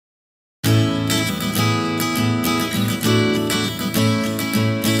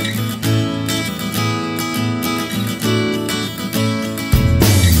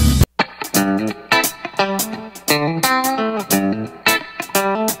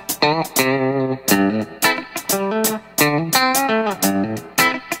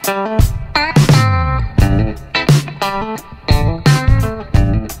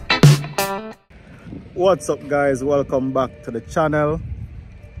What's up, guys? Welcome back to the channel.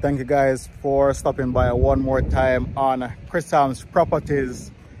 Thank you guys for stopping by one more time on ChriSamz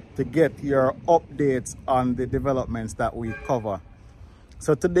Properties to get your updates on the developments that we cover.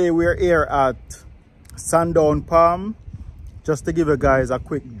 So today we're here at Sandown Palms just to give you guys a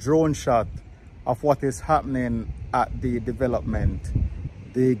quick drone shot of what is happening at the development.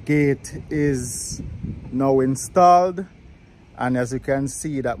 The gate is now installed, and as you can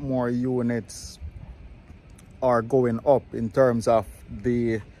see that more units are going up in terms of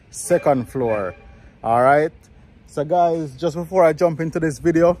the second floor. All right, so guys, just before I jump into this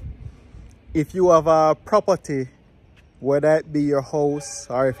video, if you have a property, whether it be your house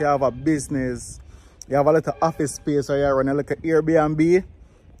or if you have a business, you have a little office space or you run a little Airbnb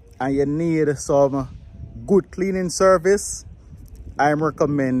and you need some good cleaning service, I'm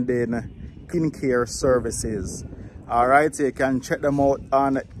recommending Clean Care Services. All right, so you can check them out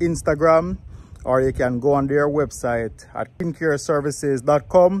on Instagram, or you can go on their website at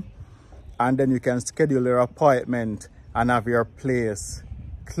cleancareservices.com, and then you can schedule your appointment and have your place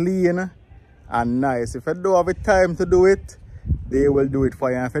clean and nice. If you don't have the time to do it, they will do it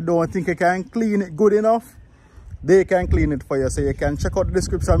for you. If you don't think you can clean it good enough, they can clean it for you. So you can check out the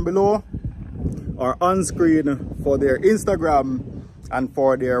description below or on screen for their Instagram and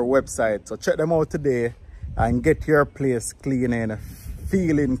for their website. So check them out today and get your place cleaning,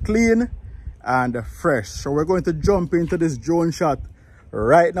 feeling clean and fresh. So we're going to jump into this drone shot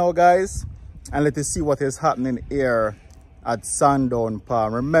right now, guys, and let us see what is happening here at Sandown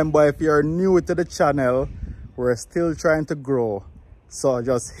Palms. Remember, if you're new to the channel, we're still trying to grow, so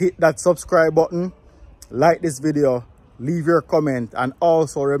just hit that subscribe button, like this video, leave your comment, and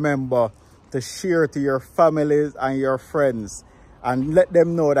also remember to share to your families and your friends and let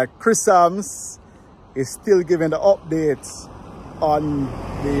them know that ChriSamz is still giving the updates on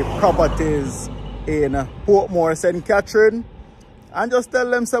the properties in Portmore, St. Catherine, and just tell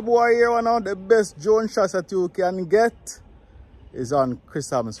them, say, boy, here one of the best drone shots that you can get is on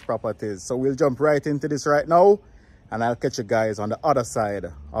ChriSamz Properties. So we'll jump right into this right now, and I'll catch you guys on the other side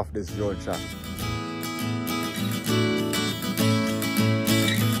of this drone shot.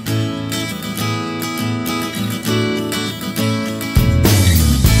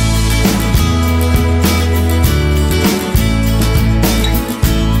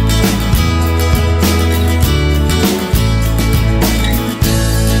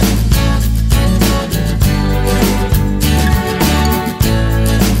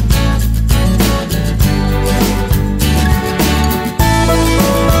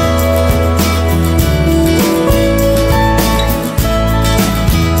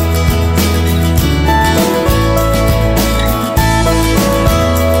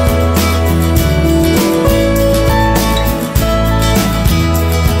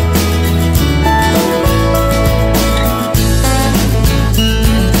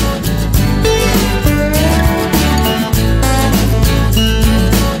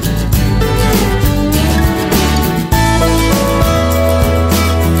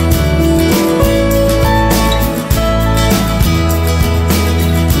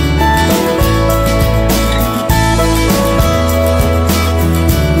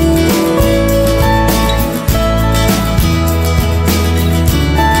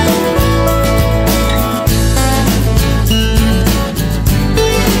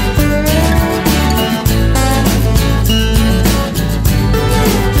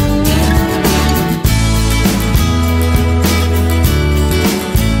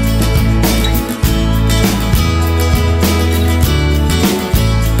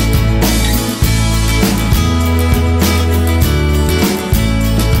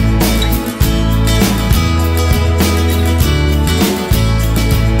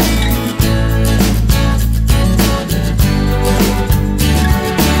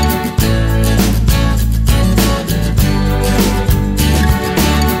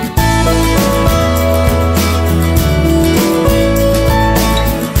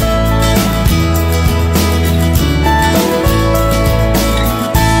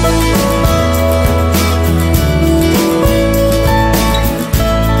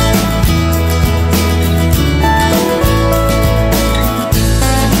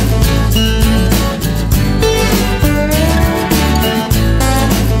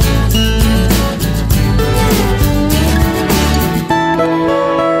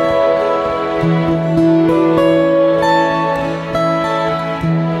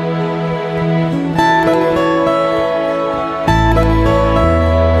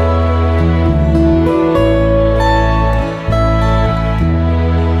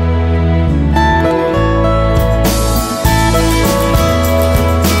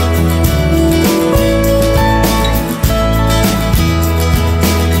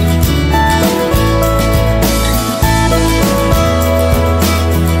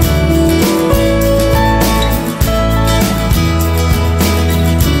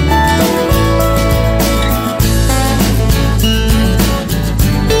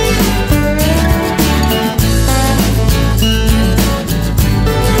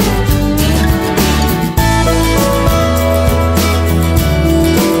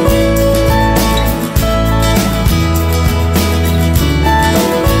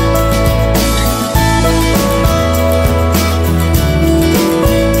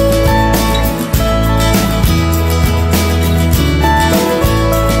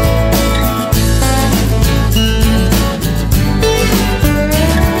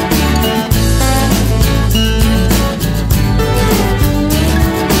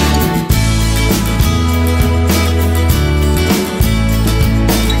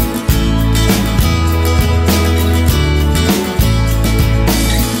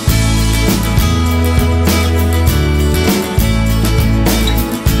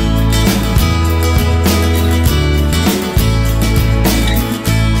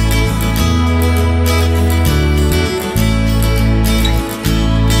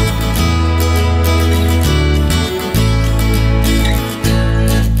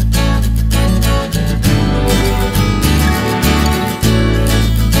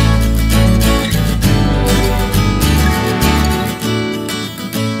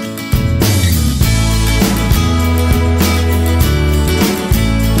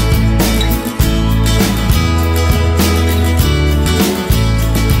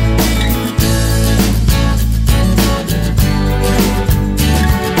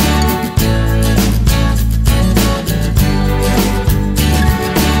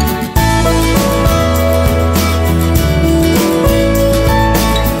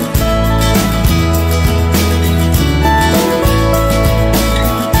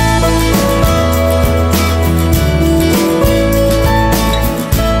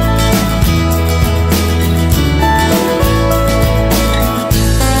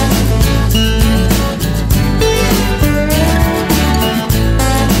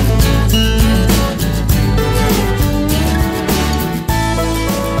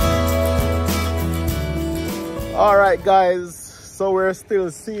 Alright guys, so we're still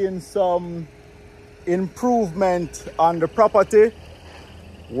seeing some improvement on the property.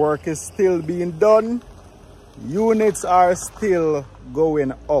 Work is still being done. Units are still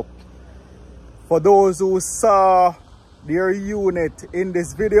going up. For those who saw their unit in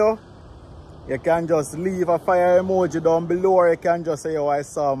this video, you can just leave a fire emoji down below, or you can just say, oh, I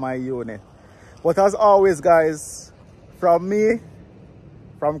saw my unit. But as always guys, from me,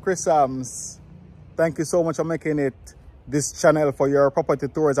 from ChriSamz, thank you so much for making it this channel for your property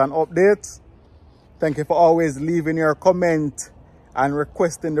tours and updates. Thank you for always leaving your comment and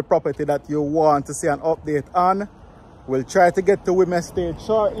requesting the property that you want to see an update on. We'll try to get to Women's State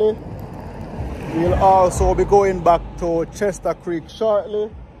shortly. We'll also be going back to Chester Creek shortly.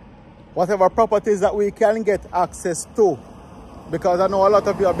 Whatever properties that we can get access to, because I know a lot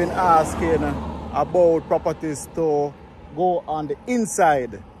of you have been asking about properties to go on the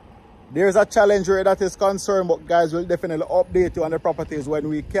inside. There's a challenge where that is concerned, but guys, will definitely update you on the properties when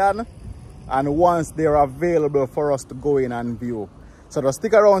we can and once they're available for us to go in and view. So just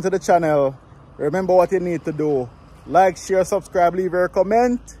stick around to the channel. Remember what you need to do: like, share, subscribe, leave your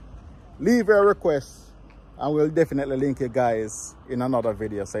comment, leave your request, and we'll definitely link you guys in another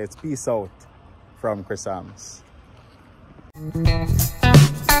video. So it's peace out from ChriSamz.